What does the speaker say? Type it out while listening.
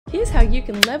Here's how you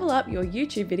can level up your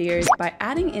YouTube videos by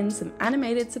adding in some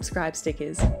animated subscribe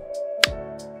stickers.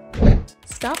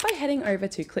 Start by heading over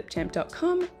to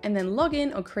CLIPCHAMP.com and then log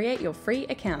in or create your free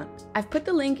account. I've put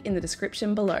the link in the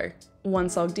description below.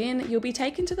 Once logged in, you'll be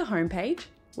taken to the homepage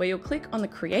where you'll click on the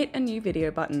Create a New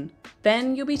Video button.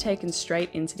 Then you'll be taken straight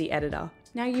into the editor.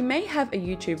 Now you may have a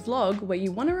YouTube vlog where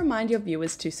you want to remind your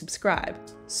viewers to subscribe.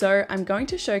 So I'm going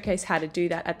to showcase how to do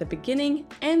that at the beginning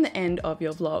and the end of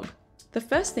your vlog. The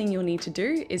first thing you'll need to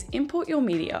do is import your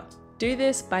media. Do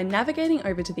this by navigating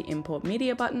over to the Import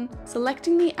Media button,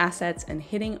 selecting the assets and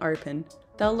hitting Open.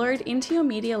 They'll load into your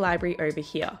media library over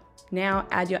here. Now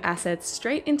add your assets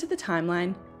straight into the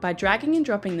timeline by dragging and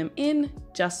dropping them in,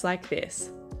 just like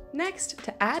this. Next,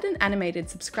 to add an animated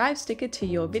subscribe sticker to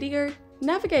your video,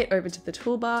 navigate over to the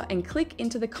toolbar and click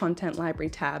into the Content Library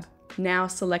tab. Now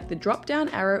select the drop-down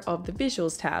arrow of the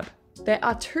Visuals tab. There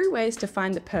are two ways to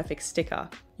find the perfect sticker.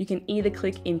 You can either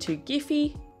click into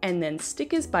GIPHY and then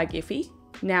Stickers by GIPHY.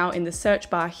 Now in the search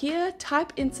bar here,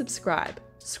 type in subscribe.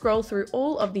 Scroll through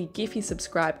all of the GIPHY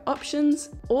subscribe options,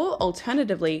 or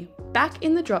alternatively, back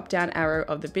in the drop-down arrow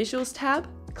of the Visuals tab,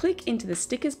 click into the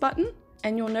Stickers button,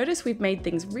 and you'll notice we've made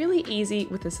things really easy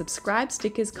with the Subscribe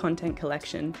Stickers content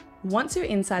collection. Once you're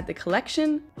inside the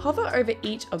collection, hover over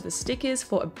each of the stickers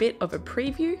for a bit of a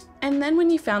preview, and then when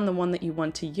you found the one that you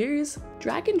want to use,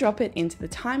 drag and drop it into the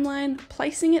timeline,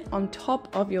 placing it on top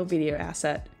of your video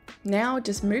asset. Now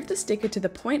just move the sticker to the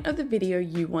point of the video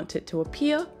you want it to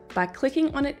appear by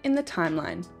clicking on it in the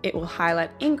timeline. It will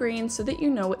highlight in green so that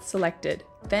you know it's selected.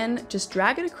 Then just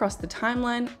drag it across the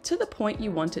timeline to the point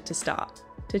you want it to start.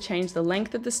 To change the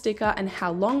length of the sticker and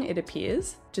how long it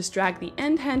appears, just drag the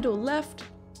end handle left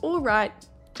or right,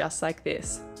 just like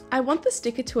this. I want the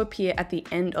sticker to appear at the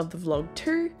end of the vlog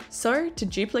too, so to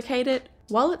duplicate it,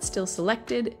 while it's still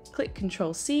selected, click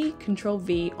Ctrl+C,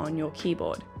 Ctrl+V on your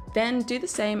keyboard. Then do the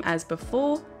same as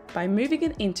before by moving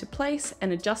it into place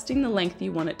and adjusting the length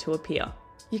you want it to appear.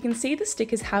 You can see the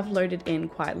stickers have loaded in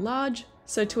quite large,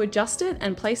 so to adjust it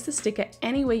and place the sticker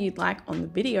anywhere you'd like on the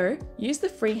video, use the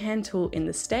freehand tool in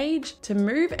the stage to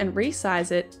move and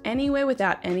resize it anywhere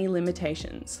without any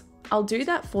limitations. I'll do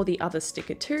that for the other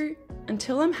sticker too,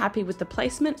 until I'm happy with the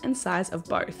placement and size of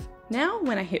both. Now,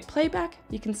 when I hit playback,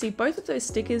 you can see both of those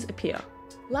stickers appear.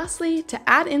 Lastly, to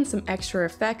add in some extra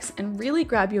effects and really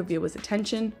grab your viewer's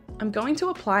attention, I'm going to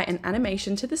apply an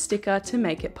animation to the sticker to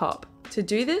make it pop. To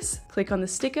do this, click on the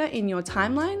sticker in your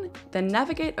timeline, then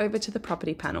navigate over to the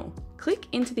property panel. Click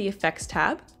into the effects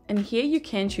tab, and here you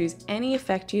can choose any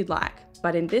effect you'd like,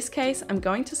 but in this case, I'm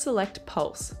going to select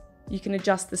pulse. You can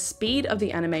adjust the speed of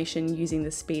the animation using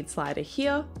the speed slider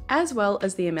here, as well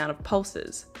as the amount of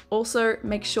pulses. Also,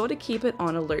 make sure to keep it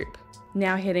on a loop.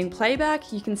 Now hitting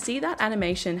playback, you can see that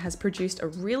animation has produced a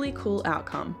really cool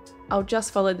outcome. I'll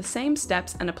just follow the same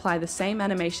steps and apply the same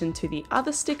animation to the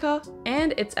other sticker,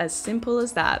 and it's as simple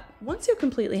as that. Once you're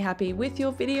completely happy with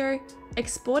your video,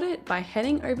 export it by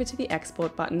heading over to the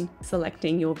export button,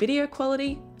 selecting your video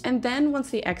quality, and then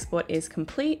once the export is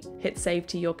complete, hit save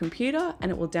to your computer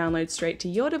and it will download straight to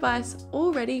your device,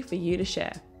 all ready for you to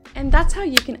share. And that's how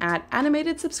you can add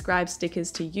animated subscribe stickers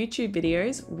to YouTube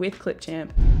videos with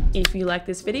CLIPCHAMP. If you like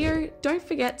this video, don't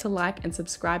forget to like and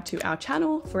subscribe to our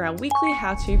channel for our weekly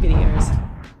how-to videos.